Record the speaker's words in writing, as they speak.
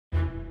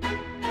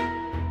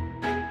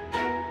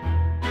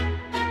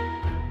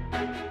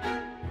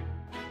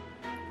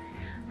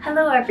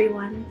Hello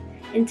everyone!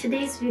 In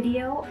today's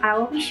video, I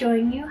will be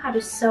showing you how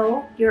to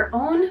sew your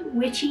own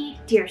Witchy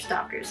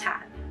Deerstalker's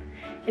hat.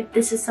 If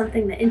this is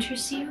something that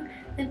interests you,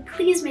 then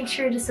please make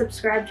sure to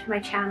subscribe to my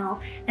channel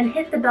and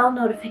hit the bell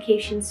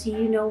notification so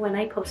you know when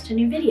I post a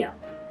new video.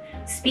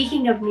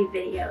 Speaking of new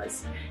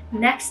videos,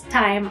 next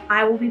time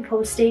I will be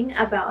posting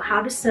about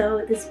how to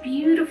sew this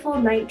beautiful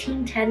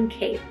 1910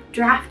 cape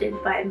drafted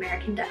by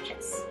American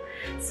Duchess.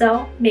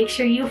 So make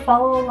sure you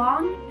follow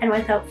along, and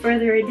without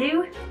further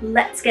ado,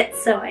 let's get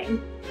sewing.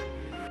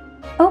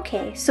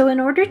 Okay, so in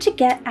order to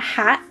get a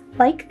hat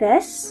like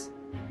this,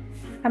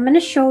 I'm going to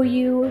show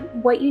you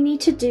what you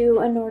need to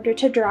do in order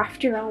to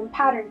draft your own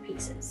pattern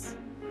pieces.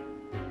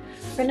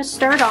 We're going to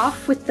start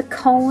off with the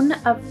cone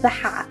of the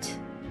hat.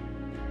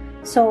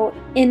 So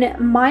in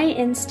my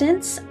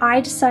instance, I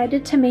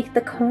decided to make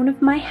the cone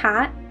of my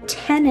hat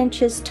 10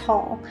 inches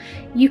tall.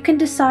 You can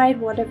decide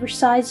whatever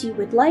size you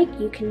would like.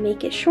 You can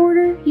make it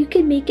shorter, you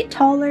can make it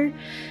taller.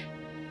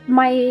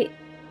 My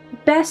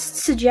best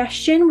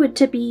suggestion would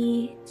to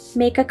be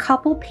make a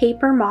couple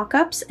paper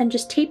mock-ups and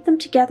just tape them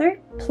together,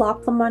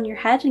 plop them on your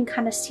head and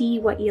kind of see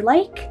what you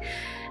like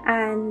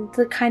and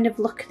the kind of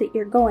look that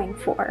you're going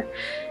for.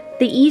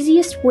 The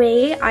easiest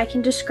way I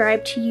can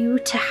describe to you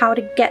to how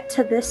to get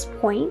to this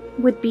point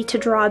would be to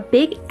draw a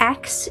big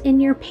X in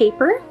your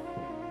paper,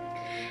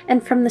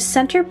 and from the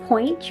center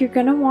point you're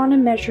going to want to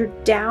measure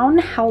down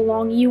how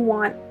long you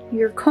want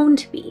your cone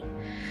to be.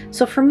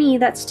 So for me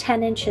that's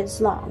 10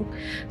 inches long.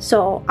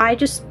 So I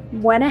just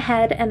went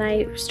ahead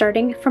and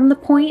starting from the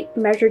point,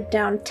 measured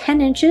down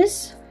 10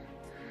 inches,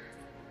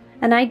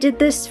 and I did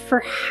this for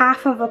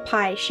half of a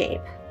pie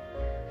shape.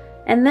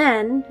 And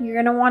then you're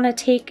going to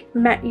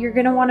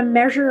want to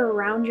measure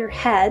around your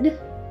head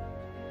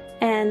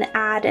and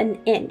add an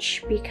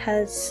inch,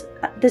 because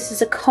this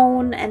is a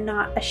cone and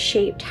not a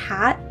shaped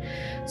hat.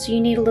 So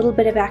you need a little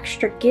bit of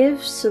extra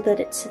give so that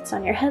it sits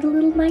on your head a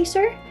little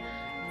nicer.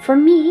 For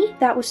me,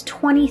 that was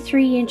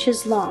 23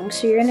 inches long.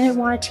 So you're going to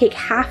want to take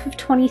half of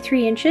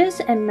 23 inches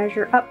and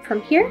measure up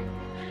from here.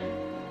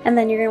 And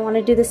then you're going to want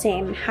to do the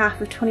same, half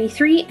of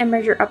 23 and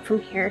measure up from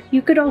here.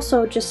 You could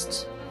also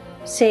just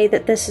say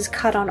that this is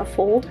cut on a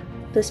fold,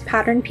 this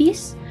pattern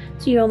piece,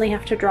 so you only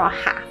have to draw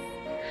half.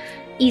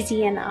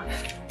 Easy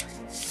enough.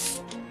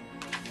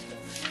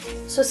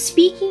 So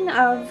speaking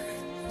of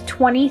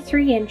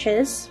 23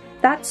 inches,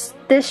 that's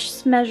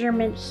this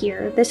measurement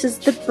here. This is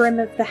the brim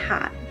of the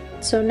hat.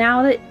 So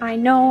now that I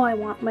know I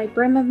want my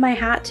brim of my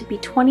hat to be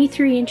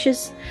 23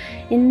 inches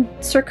in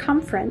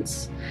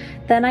circumference,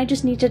 then I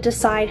just need to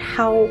decide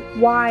how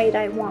wide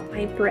I want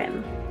my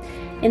brim.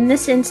 In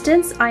this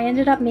instance, I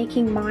ended up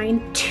making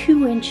mine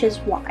 2 inches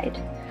wide.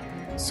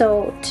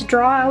 So to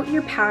draw out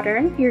your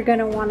pattern, you're going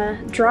to want to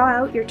draw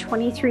out your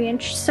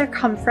 23-inch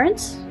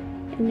circumference,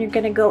 and you're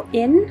going to go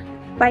in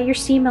by your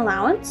seam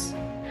allowance,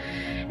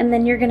 and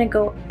then you're going to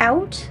go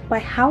out by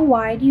how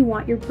wide you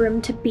want your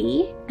brim to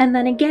be, and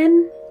then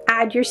again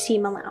add your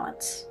seam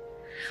allowance.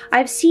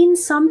 I've seen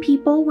some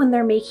people when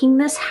they're making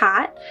this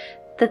hat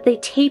that they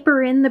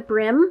taper in the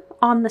brim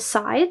on the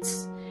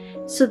sides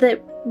so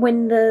that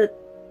when the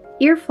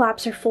ear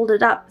flaps are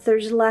folded up,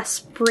 there's less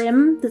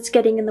brim that's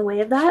getting in the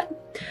way of that.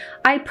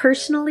 I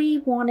personally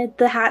wanted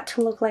the hat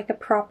to look like a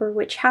proper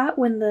witch hat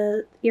when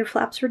the ear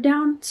flaps were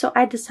down, so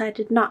I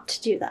decided not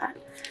to do that.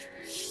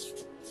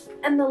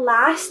 And the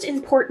last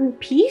important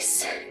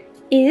piece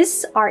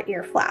is our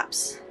ear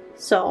flaps.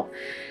 So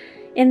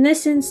in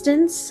this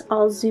instance,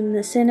 I'll zoom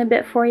this in a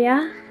bit for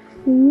you.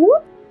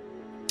 Whoop.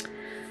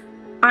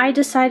 I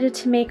decided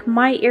to make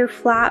my ear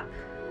flap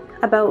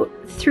about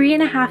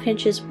 3.5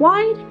 inches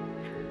wide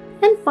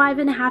and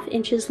 5.5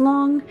 inches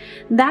long.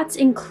 That's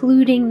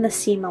including the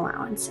seam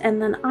allowance.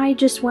 And then I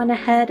just went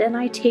ahead and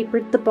I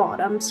tapered the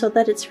bottom so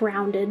that it's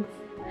rounded.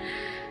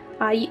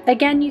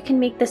 Again, you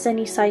can make this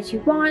any size you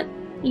want.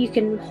 You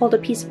can hold a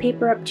piece of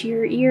paper up to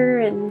your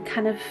ear and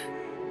kind of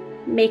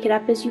make it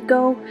up as you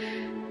go.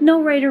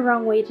 No right or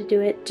wrong way to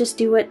do it. Just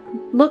do what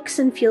looks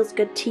and feels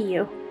good to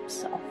you.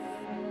 So,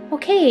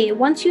 okay,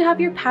 once you have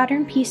your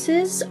pattern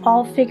pieces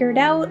all figured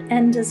out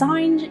and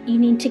designed, you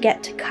need to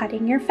get to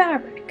cutting your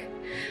fabric.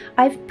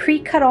 I've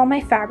pre-cut all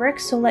my fabric,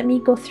 so let me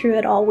go through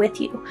it all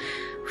with you.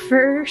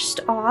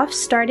 First off,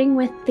 starting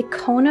with the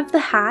cone of the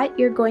hat,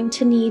 you're going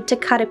to need to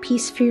cut a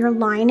piece for your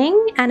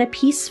lining and a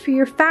piece for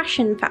your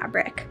fashion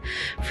fabric.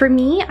 For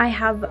me, I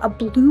have a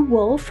blue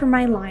wool for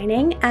my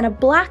lining and a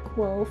black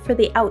wool for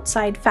the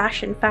outside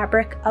fashion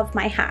fabric of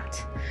my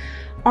hat.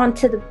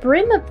 Onto the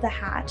brim of the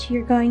hat,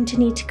 you're going to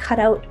need to cut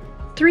out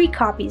 3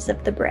 copies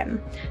of the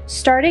brim,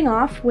 starting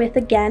off with,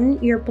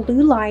 again, your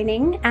blue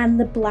lining and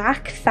the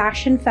black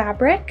fashion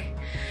fabric.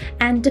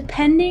 And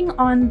depending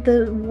on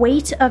the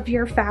weight of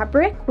your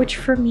fabric, which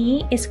for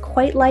me is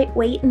quite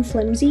lightweight and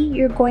flimsy,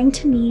 you're going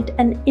to need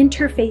an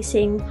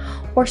interfacing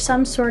or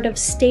some sort of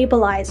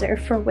stabilizer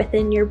for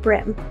within your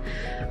brim.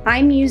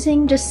 I'm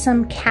using just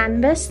some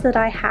canvas that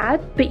I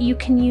had, but you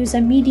can use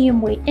a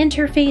medium weight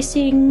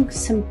interfacing,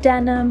 some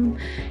denim.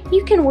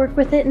 You can work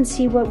with it and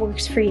see what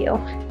works for you.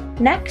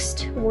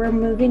 Next, we're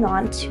moving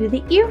on to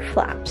the ear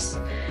flaps.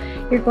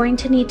 you're going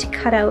to need to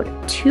cut out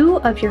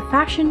 2 of your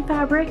fashion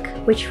fabric,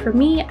 which for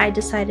me, I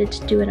decided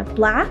to do in a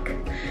black.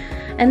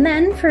 And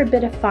then for a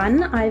bit of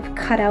fun, I've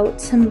cut out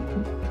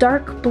some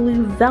dark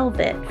blue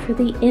velvet for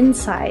the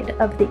inside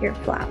of the ear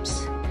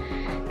flaps.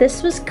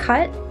 This was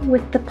cut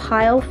with the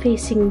pile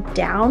facing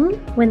down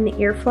when the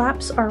ear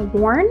flaps are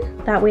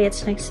worn. That way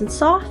it's nice and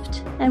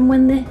soft. And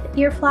when the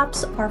ear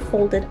flaps are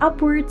folded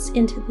upwards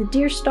into the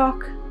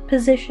deerstalk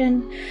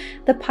position,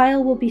 the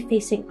pile will be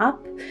facing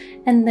up,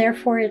 and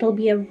therefore it'll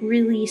be a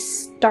really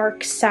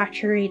stark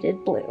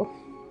saturated blue.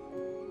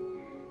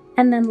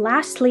 And then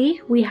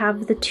lastly, we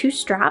have the 2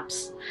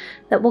 straps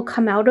that will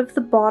come out of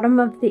the bottom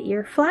of the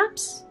ear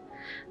flaps.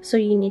 So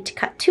you need to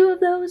cut 2 of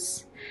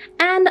those.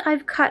 And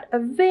I've cut a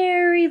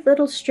very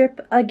little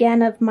strip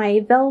again of my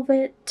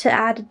velvet to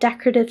add a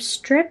decorative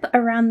strip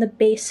around the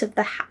base of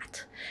the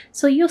hat.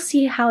 So you'll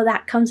see how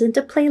that comes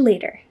into play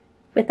later.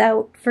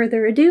 Without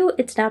further ado,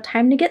 it's now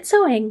time to get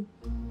sewing.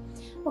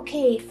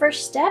 Okay,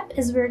 first step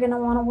is we're gonna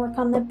wanna work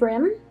on the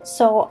brim.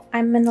 So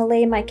I'm gonna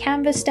lay my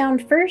canvas down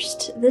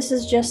first. This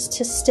is just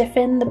to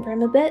stiffen the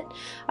brim a bit.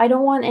 I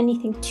don't want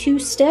anything too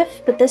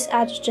stiff, but this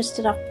adds just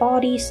enough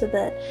body so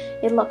that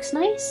it looks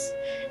nice.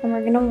 And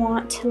we're gonna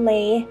want to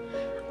lay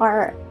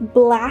our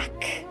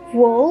black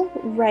wool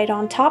right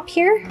on top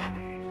here.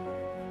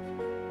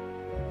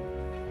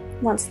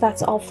 Once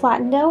that's all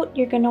flattened out,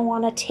 you're gonna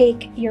wanna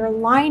take your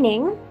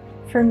lining.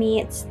 For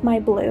me, it's my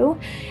blue,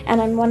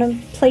 and I'm going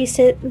to place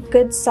it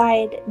good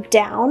side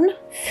down,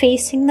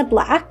 facing the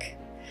black.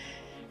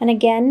 And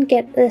again,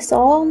 get this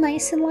all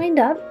nice and lined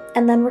up.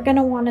 And then we're going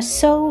to want to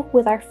sew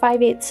with our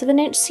 5/8 of an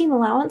inch seam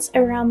allowance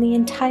around the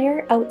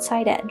entire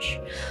outside edge.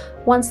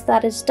 Once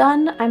that is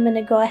done, I'm going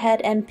to go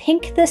ahead and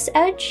pink this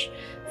edge,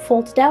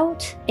 fold it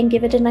out, and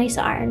give it a nice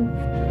iron.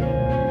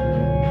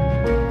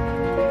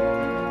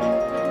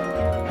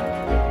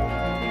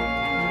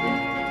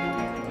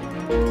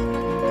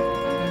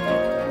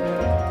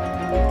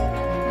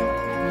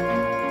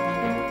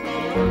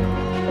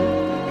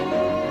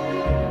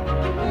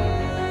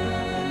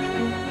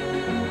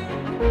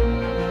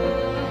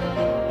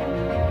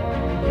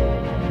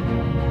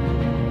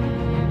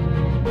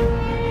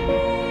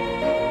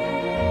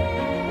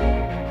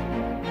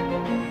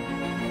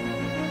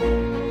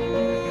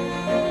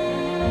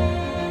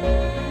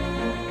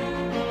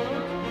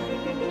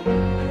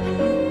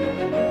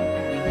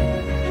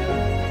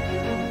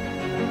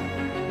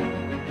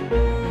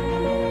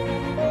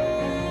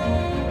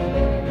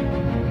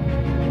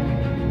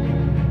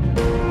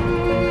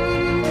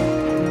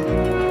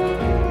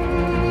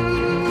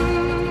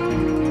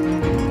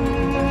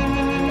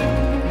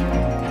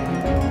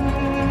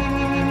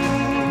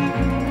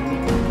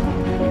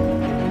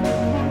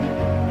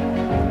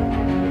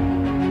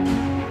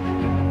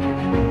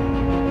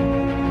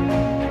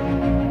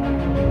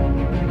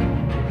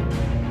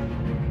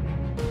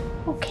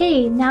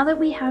 Okay, now that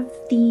we have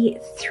the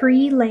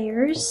 3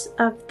 layers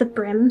of the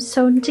brim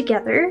sewn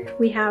together,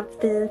 we have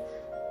the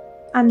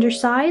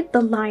underside,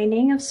 the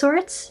lining of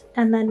sorts,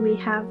 and then we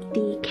have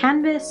the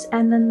canvas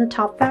and then the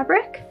top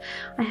fabric.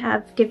 I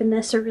have given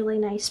this a really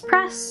nice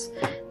press.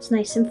 It's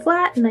nice and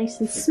flat,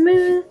 nice and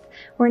smooth.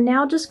 We're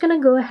now just going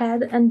to go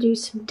ahead and do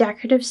some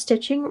decorative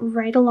stitching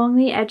right along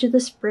the edge of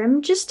this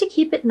brim just to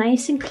keep it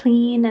nice and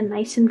clean and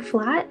nice and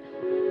flat.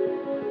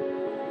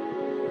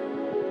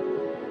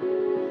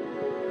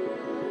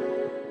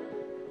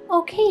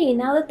 Okay,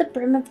 now that the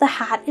brim of the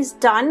hat is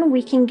done,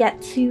 we can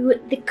get to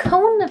the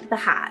cone of the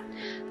hat.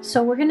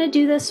 So we're going to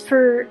do this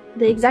for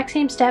the exact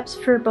same steps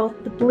for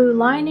both the blue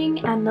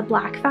lining and the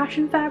black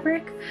fashion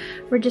fabric.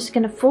 We're just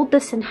going to fold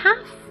this in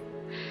half,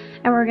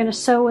 and we're going to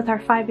sew with our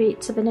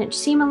 5/8 of an inch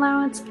seam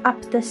allowance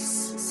up this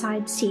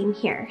side seam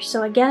here.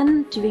 So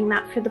again, doing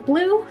that for the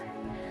blue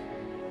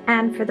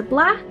and for the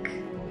black.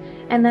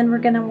 And then we're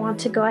going to want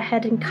to go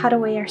ahead and cut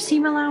away our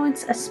seam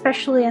allowance,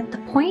 especially at the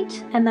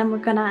point, and then we're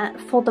going to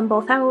fold them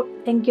both out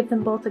and give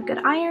them both a good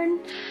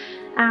iron.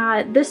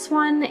 This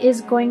one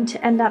is going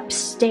to end up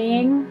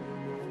staying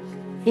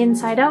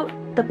inside out,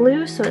 the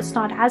blue, so it's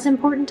not as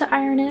important to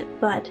iron it,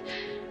 but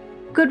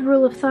good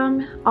rule of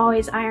thumb,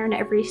 always iron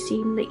every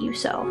seam that you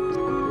sew.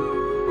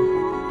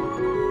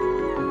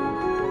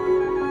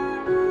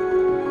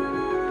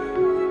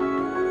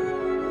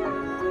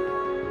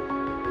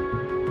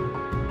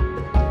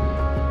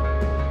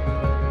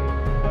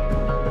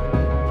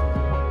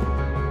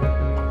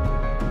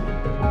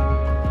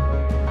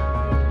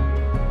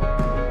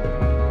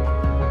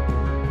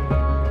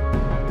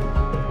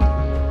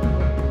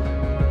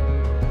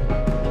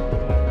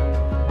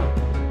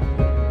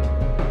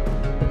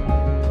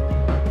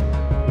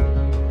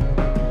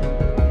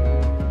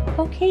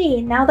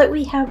 Okay, now that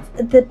we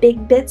have the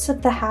big bits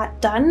of the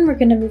hat done, we're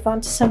going to move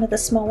on to some of the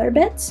smaller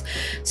bits,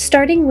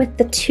 starting with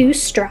the 2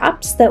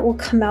 straps that will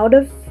come out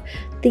of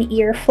the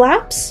ear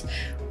flaps.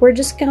 We're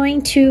just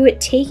going to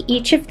take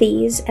each of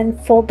these and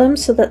fold them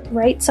so that the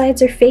right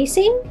sides are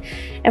facing,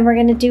 and we're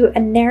going to do a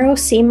narrow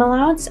seam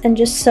allowance and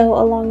just sew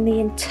along the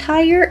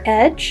entire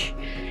edge,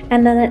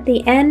 And then at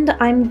the end,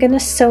 I'm gonna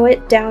sew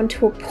it down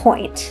to a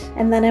point,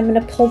 and then I'm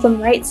gonna pull them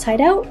right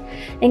side out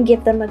and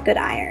give them a good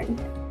iron.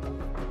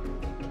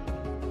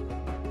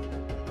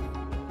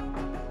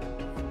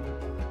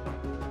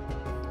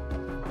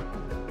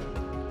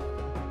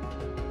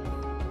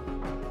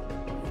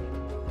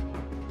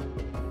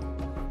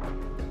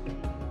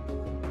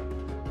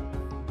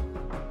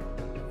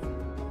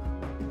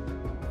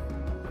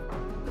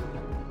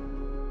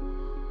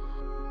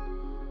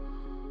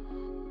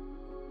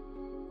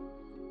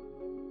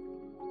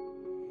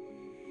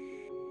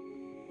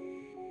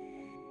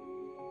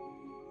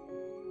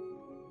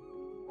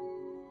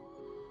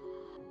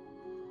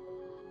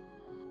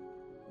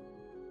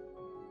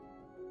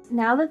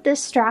 Now that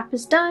this strap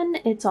is done,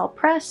 it's all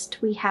pressed,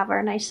 we have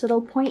our nice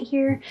little point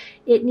here.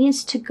 It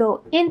needs to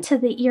go into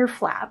the ear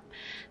flap.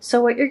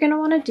 So what you're going to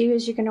want to do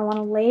is you're going to want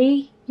to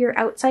lay your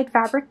outside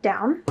fabric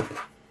down,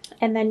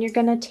 and then you're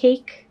going to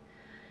take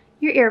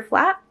your ear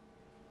flap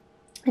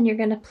and you're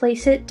going to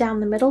place it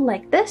down the middle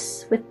like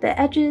this with the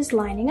edges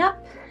lining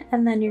up.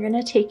 And then you're going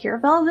to take your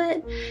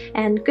velvet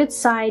and good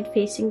side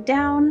facing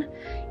down,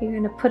 you're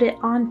going to put it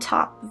on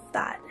top of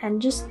that and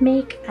just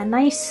make a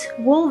nice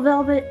wool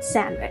velvet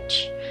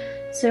sandwich.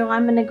 So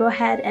I'm going to go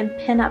ahead and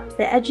pin up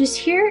the edges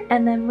here,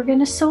 and then we're going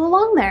to sew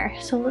along there.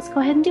 So let's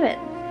go ahead and do it.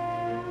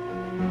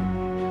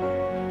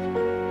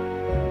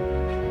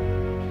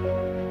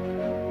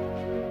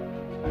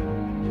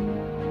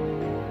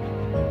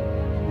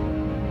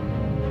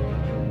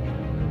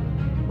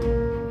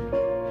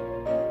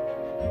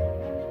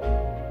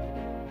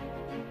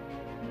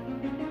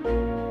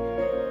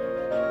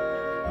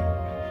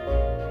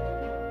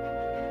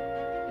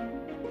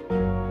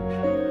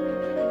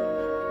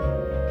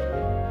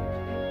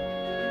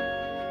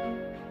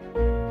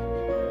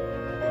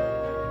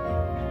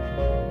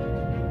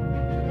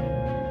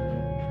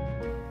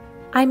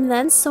 I'm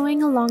then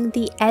sewing along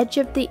the edge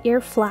of the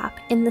ear flap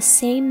in the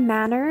same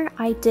manner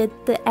I did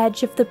the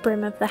edge of the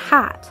brim of the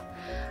hat.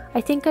 I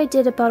think I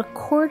did about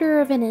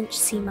 1/4 of an inch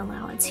seam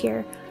allowance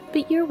here,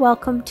 but you're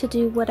welcome to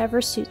do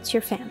whatever suits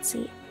your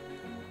fancy.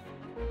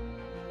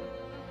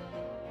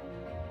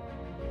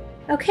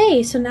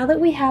 Okay, so now that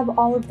we have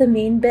all of the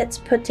main bits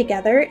put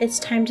together, it's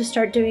time to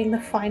start doing the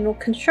final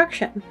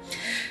construction.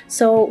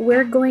 So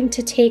we're going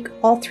to take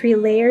all 3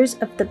 layers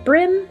of the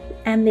brim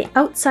and the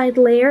outside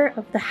layer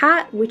of the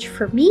hat, which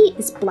for me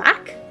is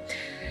black,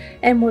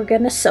 and we're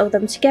gonna sew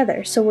them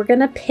together. So we're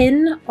gonna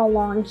pin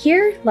along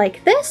here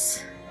like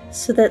this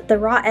so that the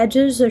raw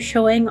edges are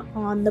showing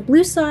on the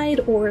blue side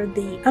or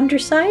the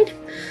underside.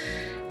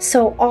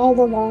 So all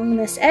along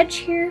this edge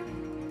here,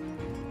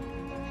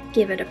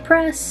 give it a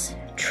press,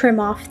 trim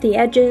off the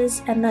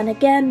edges, and then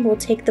again we'll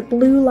take the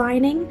blue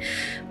lining,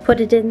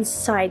 put it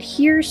inside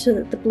here so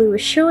that the blue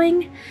is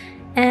showing,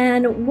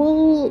 and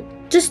we'll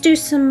just do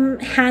some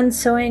hand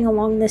sewing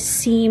along this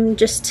seam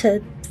just to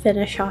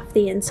finish off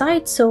the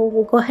inside. So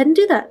we'll go ahead and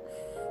do that.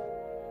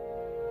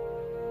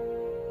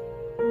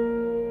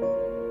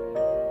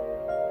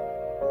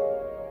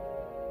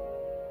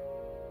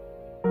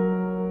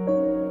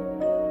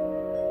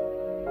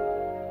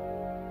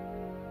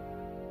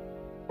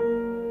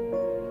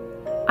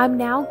 I'm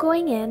now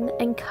going in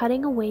and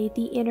cutting away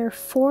the inner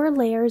 4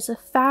 layers of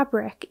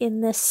fabric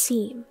in this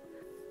seam.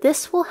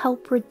 This will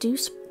help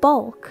reduce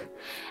bulk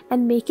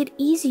and make it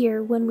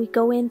easier when we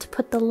go in to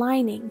put the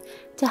lining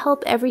to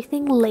help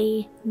everything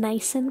lay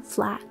nice and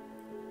flat.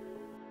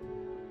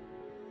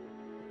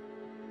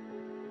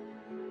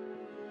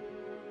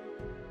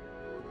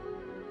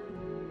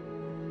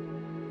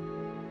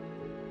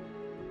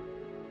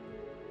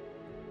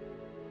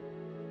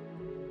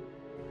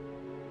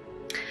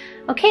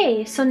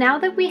 Okay, so now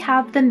that we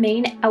have the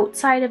main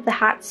outside of the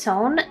hat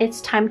sewn,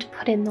 it's time to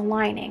put in the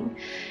lining.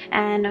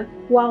 And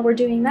while we're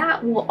doing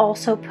that, we'll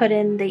also put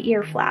in the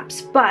ear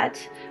flaps,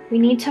 but we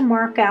need to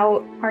mark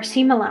out our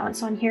seam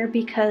allowance on here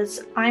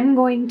because I'm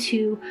going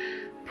to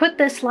put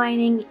this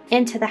lining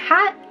into the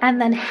hat and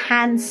then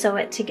hand sew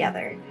it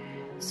together.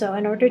 So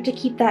in order to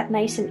keep that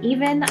nice and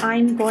even,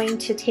 I'm going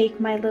to take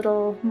my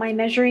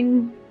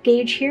measuring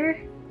gauge here.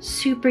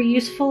 Super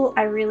useful.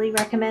 I really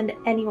recommend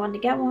anyone to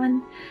get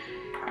one.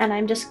 And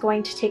I'm just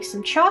going to take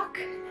some chalk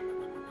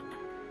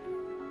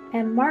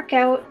and mark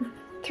out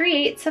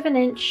 3/8 of an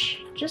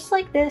inch, just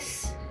like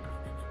this,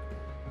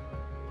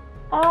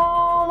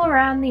 all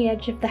around the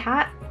edge of the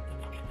hat.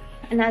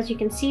 And as you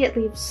can see, it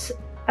leaves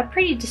a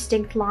pretty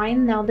distinct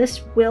line. Now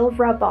this will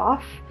rub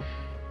off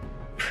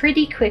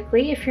pretty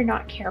quickly if you're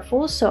not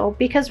careful. So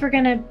because we're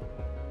gonna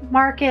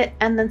mark it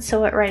and then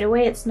sew it right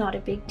away, it's not a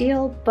big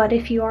deal. But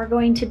if you are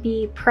going to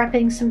be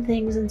prepping some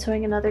things and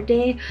sewing another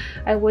day,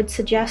 I would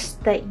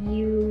suggest that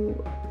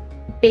you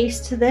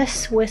baste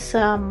this with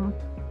some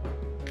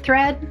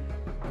thread,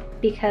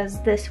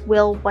 because this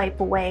will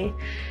wipe away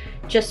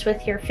just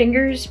with your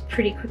fingers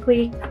pretty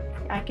quickly.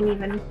 I can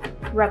even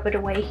rub it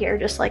away here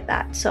just like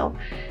that. So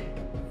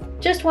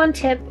just one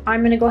tip,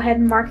 I'm gonna go ahead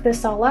and mark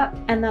this all up,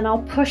 and then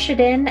I'll push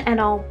it in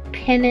and I'll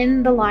pin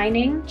in the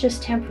lining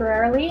just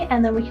temporarily,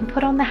 and then we can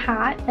put on the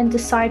hat and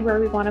decide where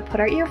we want to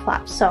put our ear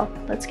flaps. So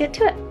let's get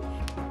to it.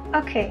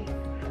 Okay,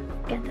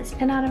 get this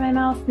pin out of my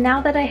mouth. Now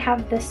that I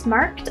have this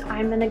marked,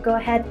 I'm gonna go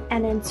ahead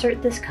and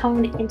insert this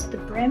cone into the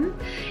brim.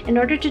 In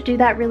order to do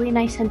that really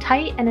nice and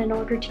tight, and in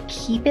order to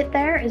keep it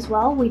there as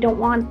well, we don't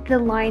want the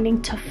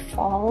lining to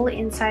fall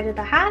inside of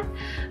the hat,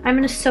 I'm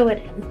gonna sew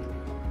it in.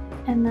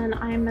 And then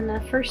I'm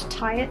gonna first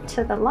tie it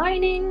to the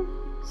lining.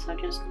 So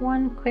just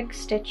one quick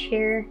stitch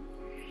here.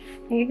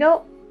 There you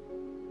go.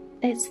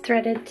 It's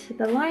threaded to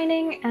the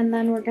lining, and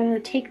then we're gonna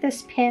take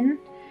this pin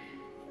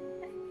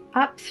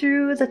up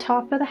through the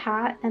top of the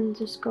hat and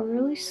just go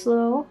really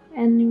slow,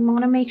 and you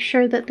want to make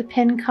sure that the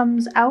pin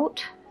comes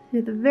out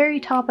through the very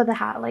top of the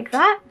hat like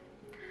that,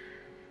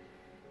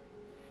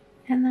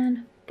 and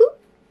then boop,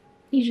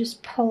 you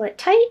just pull it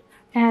tight,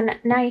 and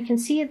now you can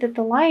see that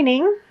the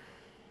lining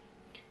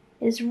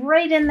is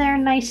right in there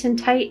nice and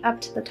tight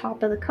up to the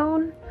top of the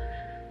cone.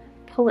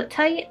 Pull it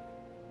tight,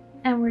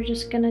 and we're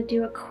just gonna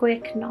do a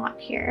quick knot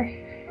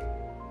here.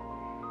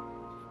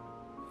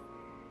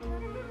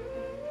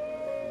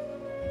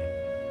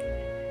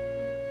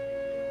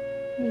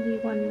 Maybe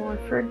one more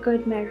for a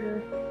good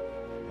measure.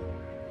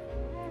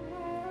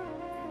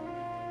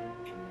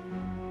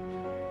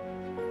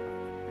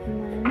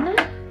 And then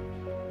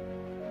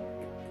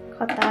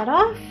cut that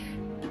off.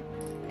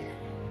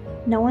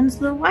 No one's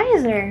the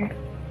wiser.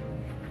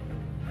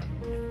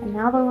 And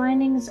now the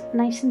lining's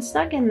nice and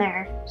stuck in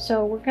there.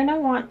 So we're gonna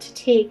want to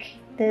take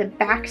the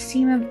back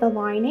seam of the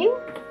lining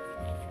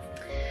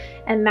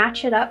and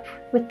match it up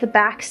with the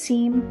back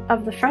seam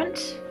of the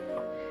front.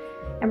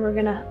 And we're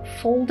gonna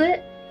fold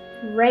it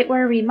right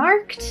where we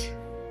marked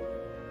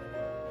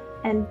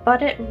and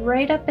butt it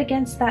right up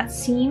against that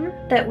seam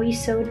that we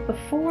sewed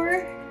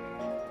before,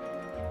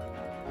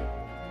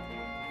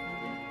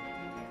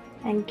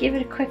 and give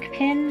it a quick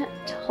pin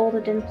to hold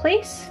it in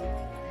place.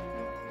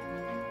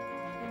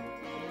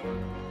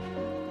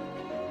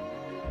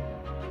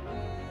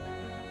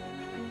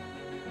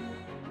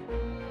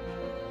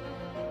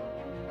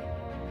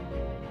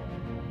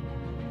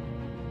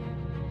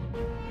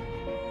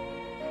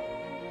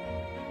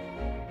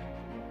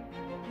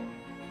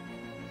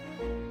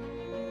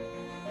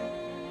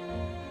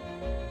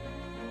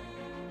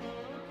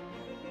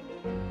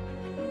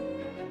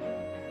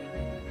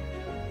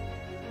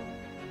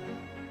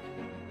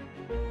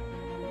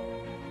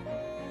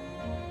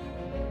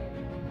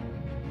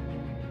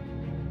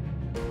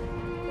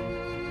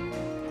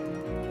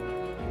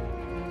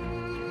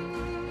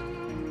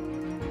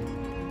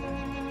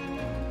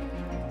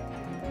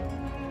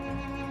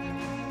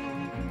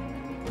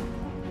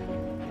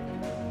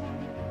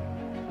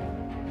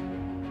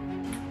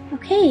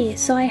 Okay,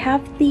 so I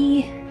have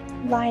the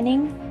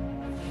lining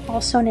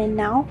all sewn in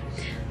now.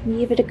 I'm gonna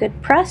give it a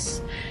good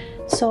press.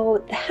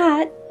 So the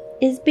hat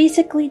is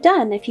basically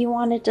done. If you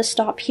wanted to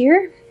stop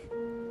here,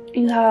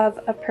 you have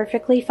a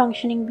perfectly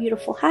functioning,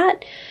 beautiful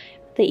hat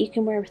that you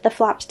can wear with the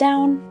flaps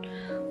down.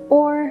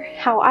 Or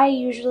how I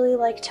usually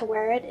like to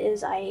wear it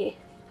is I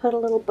put a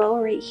little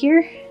bow right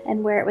here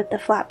and wear it with the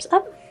flaps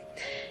up,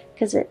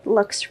 because it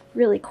looks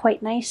really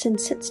quite nice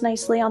and sits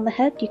nicely on the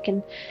head. You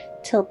can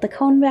tilt the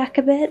cone back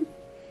a bit.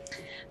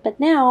 But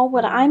now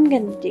what I'm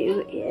going to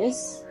do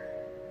is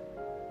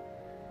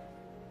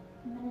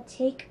I'm going to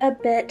take a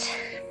bit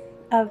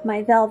of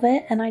my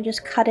velvet and I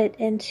just cut it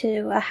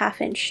into a 1/2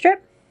 inch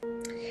strip,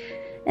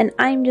 and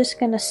I'm just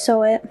going to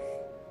sew it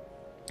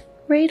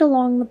right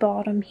along the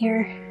bottom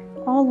here,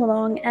 all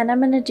along, and I'm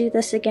going to do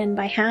this again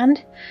by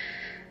hand.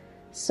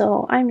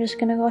 So I'm just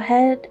going to go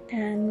ahead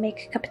and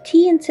make a cup of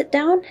tea and sit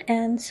down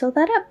and sew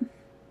that up.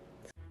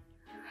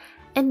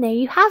 And there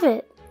you have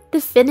it, the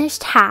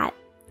finished hat.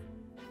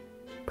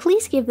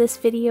 Please give this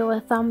video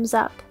a thumbs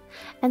up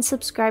and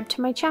subscribe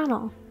to my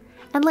channel,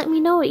 and let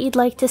me know what you'd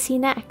like to see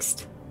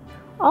next.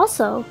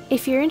 Also,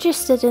 if you're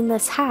interested in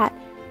this hat,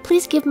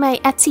 please give my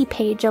Etsy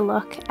page a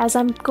look, as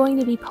I'm going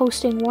to be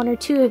posting 1 or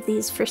 2 of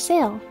these for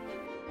sale.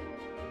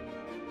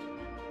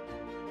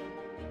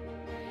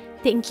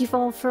 Thank you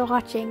all for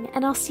watching,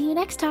 and I'll see you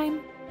next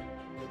time.